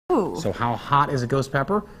Ooh. So how hot is a ghost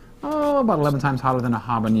pepper? Oh, about 11 times hotter than a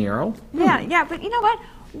habanero. Yeah, but you know what?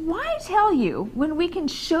 Why tell you when we can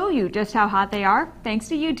show you just how hot they are thanks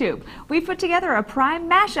to YouTube? We put together a prime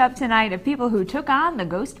mashup tonight of people who took on the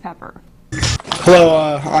ghost pepper.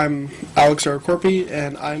 Hello, I'm Alex Corpy,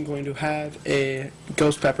 and I'm going to have a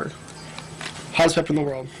ghost pepper. Hottest pepper in the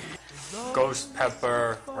world. Ghost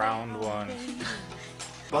pepper, round one.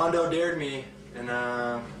 Bondo dared me, and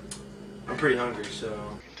I'm pretty hungry, so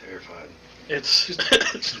I'm terrified.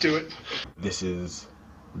 Let's do it. This is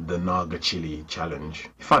the Naga Chili Challenge.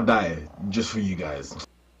 If I die, just for you guys.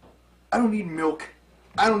 I don't need milk.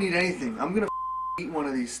 I don't need anything. I'm gonna eat one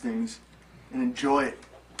of these things and enjoy it.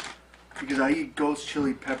 Because I eat ghost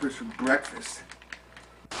chili peppers for breakfast.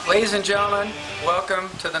 Ladies and gentlemen, welcome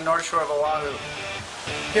to the North Shore of Oahu.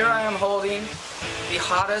 Here I am holding the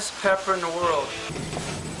hottest pepper in the world.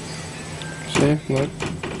 See, look.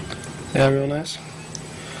 Yeah, real nice.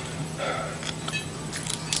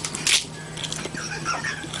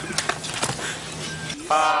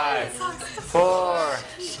 Five, four,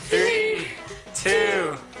 three,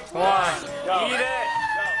 two, one. Eat it!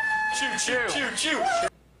 Choo choo! Choo choo!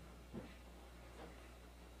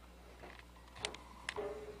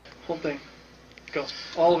 Whole thing. Go.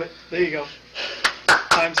 All of it. There you go.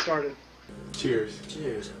 Time started. Cheers.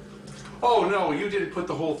 cheers. Oh no, you didn't put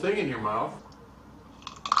the whole thing in your mouth.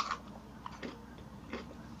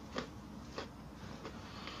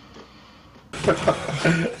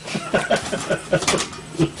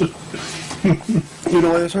 You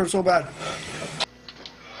know why this hurts so bad?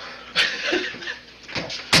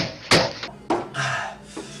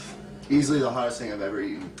 Easily the hottest thing I've ever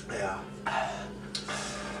eaten. Yeah.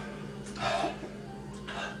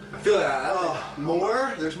 I feel that. Oh,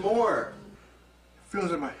 more? There's more.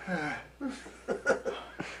 Feels in my head.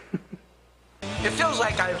 It feels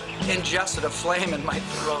like I've ingested a flame in my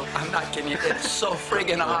throat. I'm not kidding you. It's so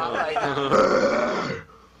friggin' hot right now.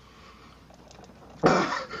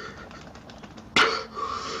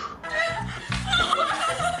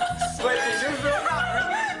 Wait, is yours really hot?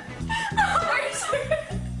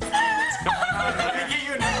 Let me get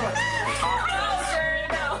you another one.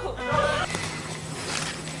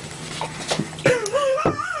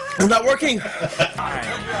 It's not working.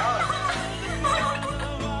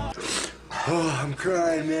 Oh, I'm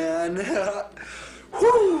crying, man.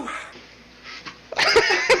 Whew.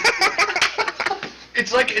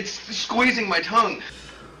 It's like it's squeezing my tongue.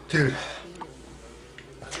 Dude.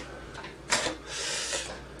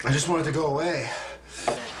 I just want it to go away.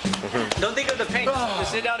 Don't think of the pain.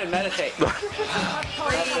 Just sit down and meditate. Breathe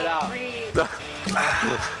it out.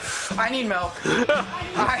 I need milk.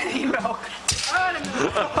 I need milk.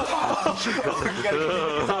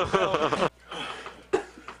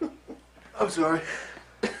 I'm sorry.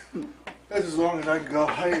 That's as long as I can go.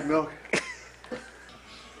 I need milk.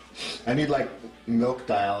 I need, like, milk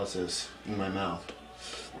dialysis in my mouth.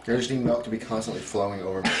 I just need milk to be constantly flowing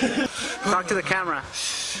over me. Talk to the camera.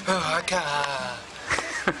 Oh, I can't.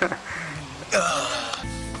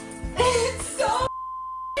 It's so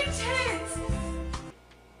intense.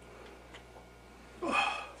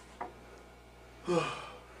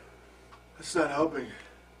 That's not helping.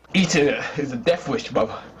 Eating it is a death wish,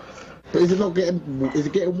 Bob. But is it not getting, is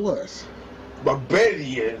it getting worse? My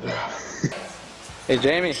belly is. Hey,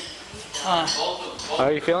 Jamie. How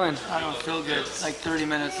are you feeling? I don't feel good. It's like 30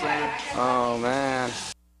 minutes later. Oh, man.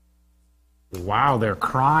 Wow, they're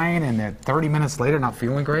crying and they're 30 minutes later not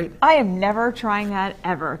feeling great? I am never trying that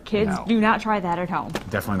ever. Kids, No. do not try that at home.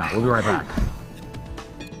 Definitely not. We'll be right back.